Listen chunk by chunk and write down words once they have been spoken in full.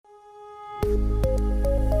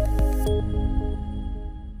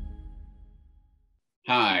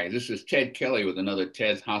Hi, this is Ted Kelly with another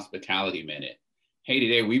Ted's Hospitality Minute. Hey,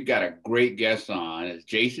 today we've got a great guest on. It's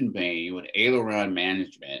Jason Bain with Aileron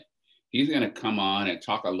Management. He's going to come on and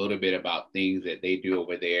talk a little bit about things that they do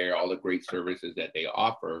over there, all the great services that they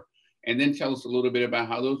offer, and then tell us a little bit about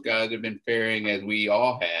how those guys have been faring as we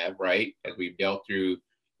all have, right? As we've dealt through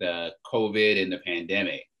the COVID and the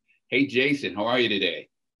pandemic. Hey, Jason, how are you today?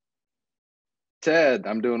 Ted,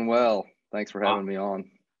 I'm doing well. Thanks for having me on.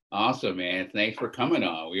 Awesome, man. Thanks for coming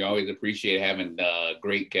on. We always appreciate having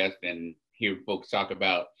great guests and hear folks talk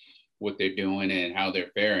about what they're doing and how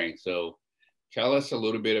they're faring. So tell us a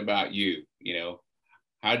little bit about you.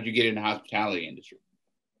 How did you get in the hospitality industry?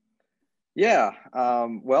 Yeah,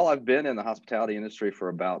 well, I've been in the hospitality industry for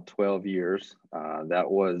about 12 years.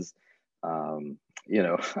 That was,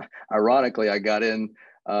 ironically, I got in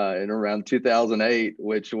around 2008,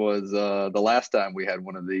 which was the last time we had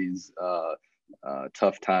one of these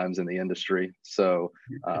tough times in the industry. So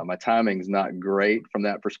my timing's not great from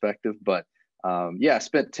that perspective, but I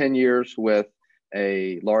spent 10 years with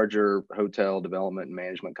a larger hotel development and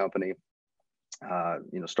management company.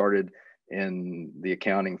 Started in the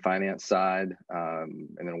accounting finance side,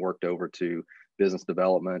 and then worked over to business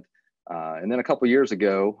development. And then a couple of years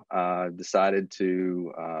ago, decided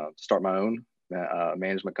to start my own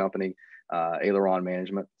management company, Aileron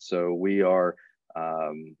Management. So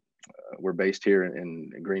we're based here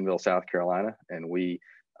in Greenville, South Carolina, and we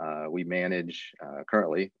manage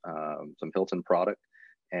currently some Hilton product.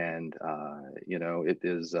 And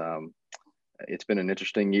it's been an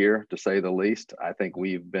interesting year, to say the least. I think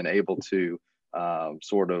we've been able to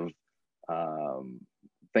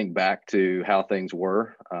think back to how things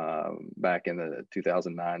were back in the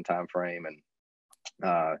 2009 timeframe, and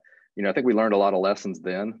I think we learned a lot of lessons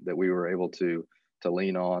then that we were able to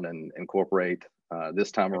lean on and incorporate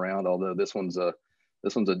this time around. Although this one's a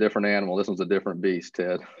different animal. This one's a different beast,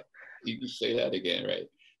 Ted. You can say that again, right?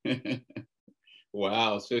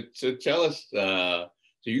 Wow. So tell us. So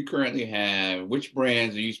you currently have, which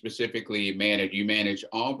brands do you specifically manage? Do you manage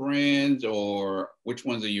all brands, or which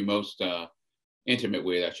ones are you most intimate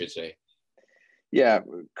with, I should say? Yeah,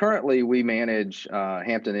 currently we manage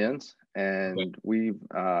Hampton Inns, and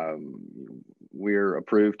we're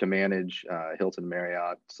approved to manage Hilton,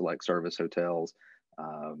 Marriott, Select Service hotels.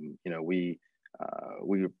 We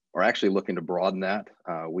are actually looking to broaden that.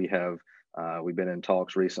 We've been in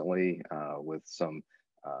talks recently with some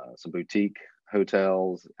boutique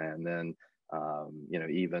hotels, and then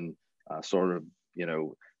even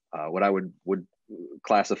what I would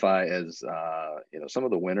classify as some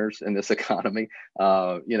of the winners in this economy.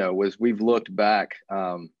 Was we've looked back.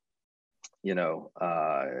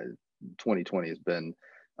 2020 has been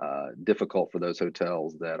difficult for those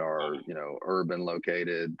hotels that are urban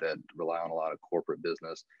located, that rely on a lot of corporate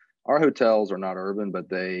business. Our hotels are not urban, but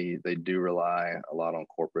they do rely a lot on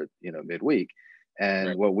corporate midweek. And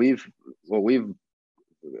right. what we've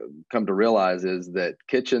come to realize is that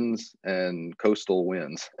kitchens and coastal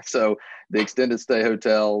wins. So the extended stay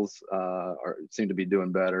hotels seem to be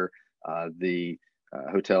doing better. The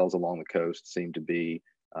hotels along the coast seem to be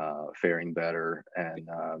faring better. And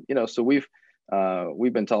so we've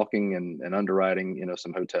been talking and underwriting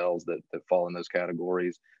some hotels that fall in those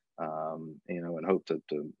categories, and hope to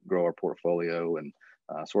grow our portfolio and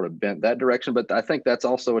sort of bent that direction. But I think that's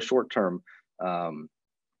also a short-term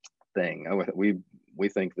thing. We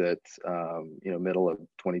think that middle of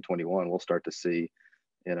 2021 we'll start to see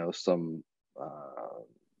some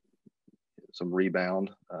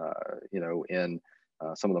rebound in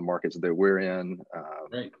some of the markets that we're in.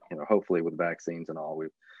 Right. Hopefully with vaccines and all,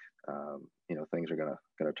 things are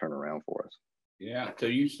gonna turn around for us. Yeah. So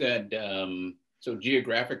you said, so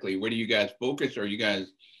geographically, where do you guys focus? Are you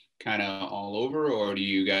guys kind of all over, or do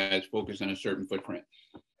you guys focus on a certain footprint?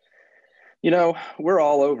 We're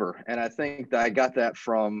all over. And I think that I got that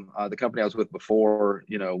from the company I was with before.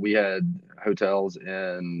 We had hotels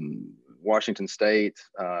in Washington State,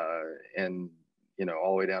 and,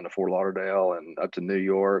 all the way down to Fort Lauderdale and up to New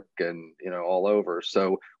York, and, all over.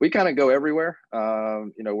 So we kind of go everywhere.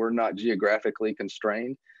 We're not geographically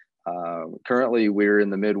constrained. Currently, we're in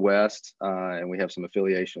the Midwest, and we have some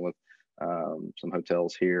affiliation with some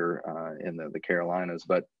hotels here in the Carolinas.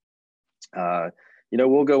 But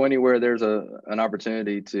we'll go anywhere there's an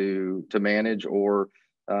opportunity to manage or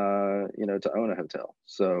to own a hotel.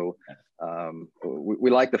 So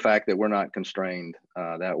we like the fact that we're not constrained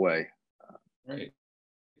that way. Right.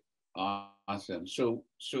 Awesome. So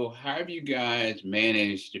how have you guys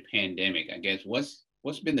managed the pandemic? I guess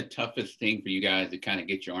what's been the toughest thing for you guys to kind of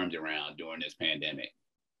get your arms around during this pandemic?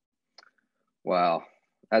 Wow,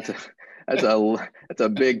 that's that's a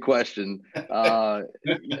big question.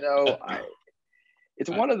 You know, it's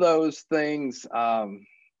one of those things.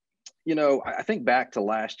 You know, I think back to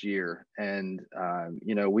last year, and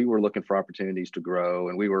you know, we were looking for opportunities to grow,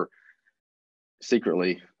 and we were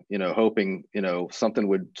secretly, you know, hoping, you know, something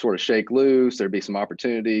would sort of shake loose. There'd be some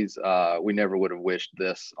opportunities. We never would have wished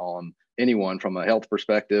this on anyone from a health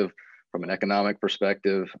perspective, from an economic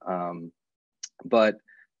perspective. But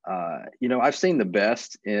you know, I've seen the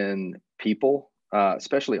best in people,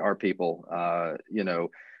 especially our people. You know,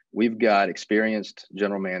 we've got experienced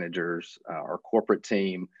general managers, our corporate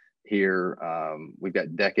team here. We've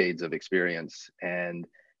got decades of experience, and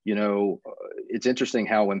you know, it's interesting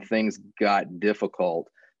how when things got difficult,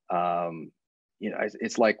 you know,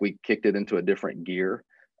 it's like we kicked it into a different gear.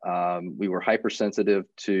 We were hypersensitive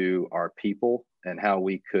to our people and how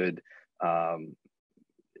we could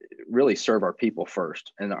really serve our people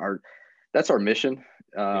first, and that's our mission.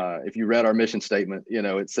 If you read our mission statement, you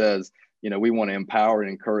know, it says, you know, we want to empower and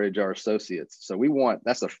encourage our associates. So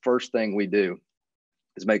that's the first thing we do,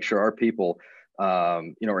 is make sure our people,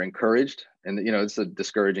 you know, are encouraged. And, you know, it's a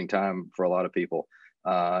discouraging time for a lot of people.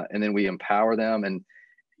 And then we empower them. And,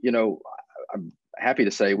 you know, I'm happy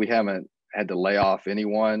to say we haven't had to lay off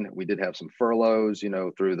anyone. We did have some furloughs, you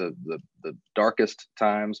know, through the darkest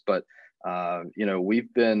times, but you know,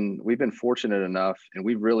 we've been fortunate enough, and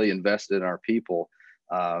we've really invested in our people.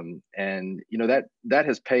 And, you know, that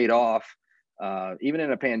has paid off, even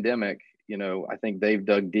in a pandemic. You know, I think they've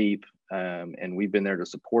dug deep, and we've been there to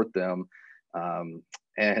support them.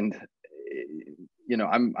 And, you know,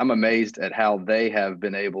 I'm amazed at how they have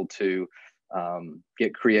been able to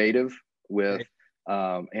get creative with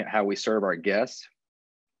how we serve our guests,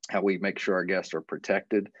 how we make sure our guests are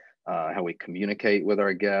protected, how we communicate with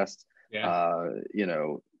our guests. You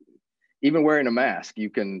know, even wearing a mask, you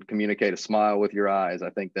can communicate a smile with your eyes. I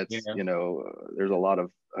think that's, you know, there's a lot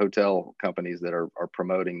of hotel companies that are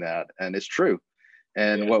promoting that, and it's true.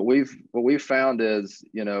 And what we've found is,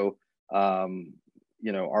 you know,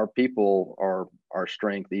 our people are our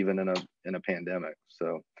strength, even in a pandemic.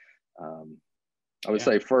 So I would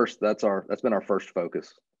say first, that's been our first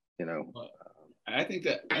focus, you know. Well, I think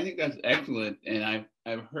that's excellent. And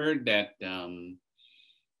I've heard that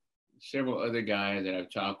several other guys that I've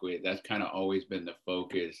talked with, that's kind of always been the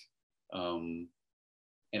focus. And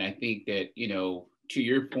I think that, you know, to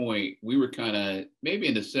your point, we were kind of maybe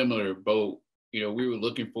in a similar boat. You know, we were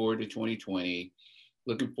looking forward to 2020,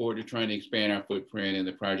 looking forward to trying to expand our footprint in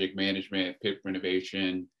the project management, PIP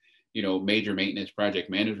renovation, you know, major maintenance project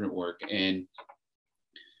management work. And,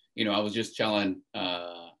 you know, I was just telling,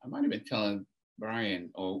 I might have been telling Brian,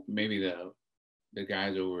 or maybe the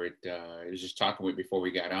guys over at, I was just talking with before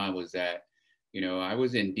we got on, was that, you know, I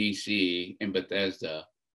was in DC in Bethesda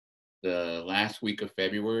the last week of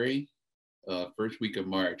February, first week of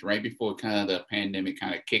March, right before kind of the pandemic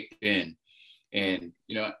kind of kicked in. And,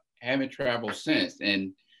 you know, I haven't traveled since.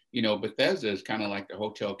 And, you know, Bethesda is kind of like the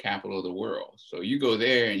hotel capital of the world. So you go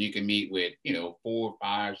there and you can meet with, you know, 4,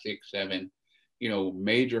 5, 6, 7, you know,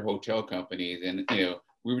 major hotel companies. And, you know,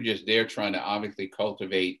 we were just there trying to obviously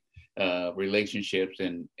cultivate relationships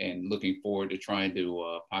and looking forward to trying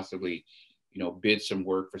to possibly, you know, bid some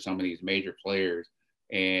work for some of these major players.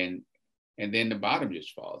 And then the bottom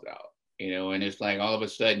just falls out, you know, and it's like all of a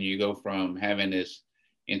sudden you go from having this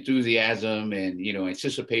enthusiasm and, you know,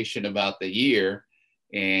 anticipation about the year,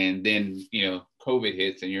 and then, you know, COVID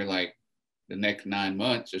hits and you're like, the next 9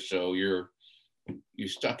 months or so, you're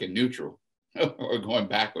stuck in neutral or going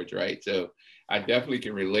backwards, right? So I definitely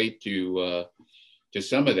can relate to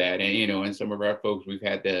some of that. And, you know, and some of our folks, we've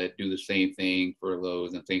had to do the same thing,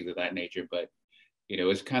 furloughs and things of that nature. But, you know,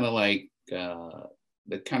 it's kind of like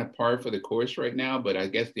the kind of par for the course right now. But I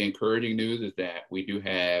guess the encouraging news is that we do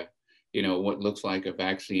have, you know, what looks like a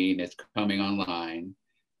vaccine that's coming online.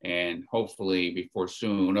 And hopefully before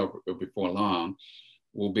soon or before long,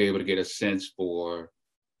 we'll be able to get a sense for,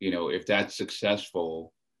 you know, if that's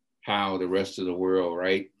successful, how the rest of the world,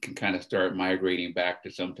 right, can kind of start migrating back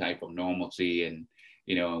to some type of normalcy. And,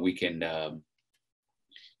 you know, we can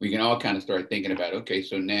all kind of start thinking about, okay,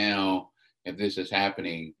 so now if this is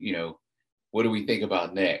happening, you know, what do we think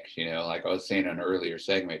about next? You know, like I was saying in an earlier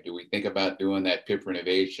segment, do we think about doing that PIP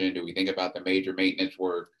renovation? Do we think about the major maintenance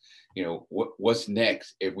work? You know, what's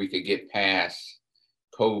next if we could get past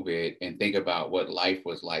COVID and think about what life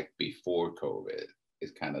was like before COVID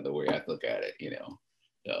is kind of the way I look at it, you know.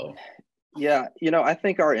 So yeah, you know, I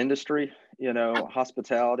think our industry, you know,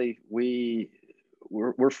 hospitality, we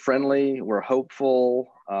we're friendly, we're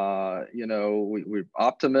hopeful, we're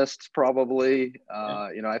optimists probably.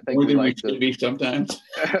 I think More we than we like should be sometimes.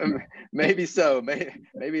 maybe so,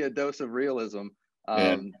 maybe a dose of realism.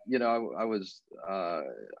 Yeah.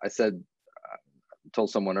 I told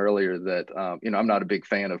someone earlier that I'm not a big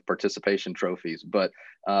fan of participation trophies, but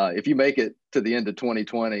if you make it to the end of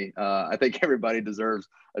 2020, I think everybody deserves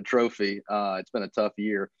a trophy. It's been a tough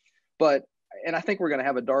year, and I think we're going to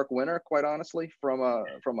have a dark winter, quite honestly, from a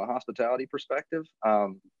hospitality perspective.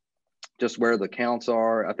 Just where the counts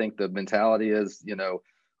are, I think the mentality is,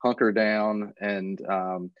 hunker down. And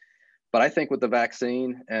but I think with the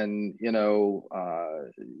vaccine, and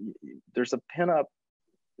there's a pin up.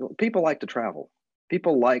 People like to travel.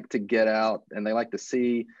 People like to get out, and they like to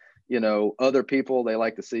see, other people. They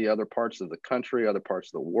like to see other parts of the country, other parts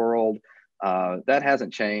of the world. That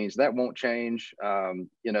hasn't changed. That won't change. I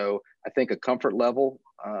think a comfort level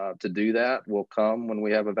to do that will come when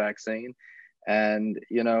we have a vaccine. And,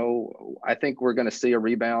 I think we're going to see a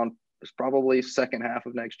rebound. It's probably second half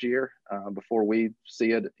of next year before we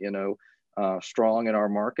see it, strong in our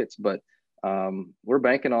markets. But we're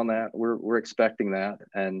banking on that. We're expecting that.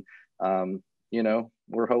 And,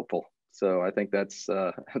 we're hopeful. So I think that's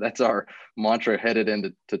our mantra headed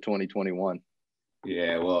into 2021.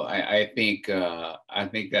 Yeah, well, I think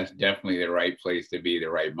that's definitely the right place to be, the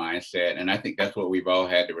right mindset, and I think that's what we've all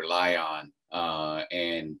had to rely on.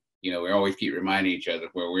 And we always keep reminding each other,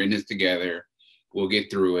 where we're in this together, we'll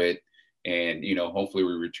get through it, and hopefully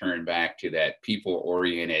we return back to that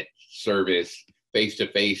people-oriented service,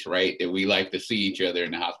 face-to-face, right? That we like to see each other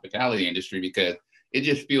in the hospitality industry, because it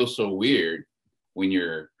just feels so weird when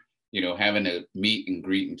you're having to meet and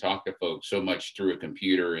greet and talk to folks so much through a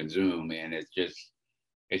computer and Zoom, and it's just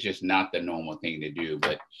not the normal thing to do.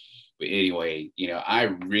 But anyway, I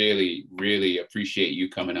really, really appreciate you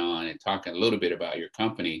coming on and talking a little bit about your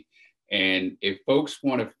company. And if folks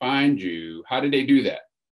want to find you, how do they do that?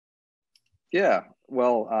 Yeah,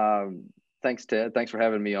 well, thanks, Ted. Thanks for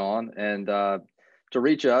having me on. And to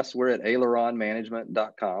reach us, we're at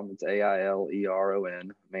aileronmanagement.com. It's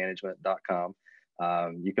AILERON management.com.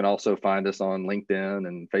 You can also find us on LinkedIn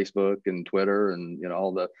and Facebook and Twitter and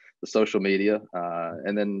all the social media.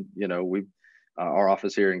 And then our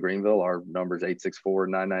office here in Greenville, our number is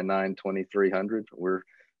 864-999-2300. We're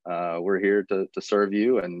here to serve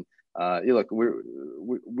you. And look, we're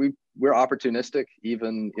opportunistic,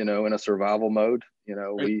 even in a survival mode.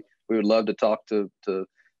 We would love to talk to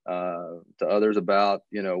others about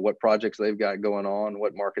what projects they've got going on,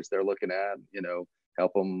 what markets they're looking at.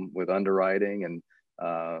 Help them with underwriting and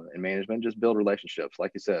management. Just build relationships.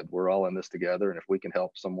 Like you said, we're all in this together, and if we can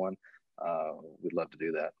help someone, we'd love to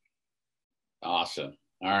do that. Awesome.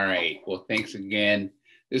 All right. Well, thanks again.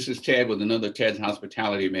 This is Ted with another Ted's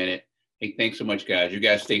Hospitality Minute. Hey, thanks so much, guys. You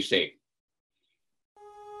guys stay safe.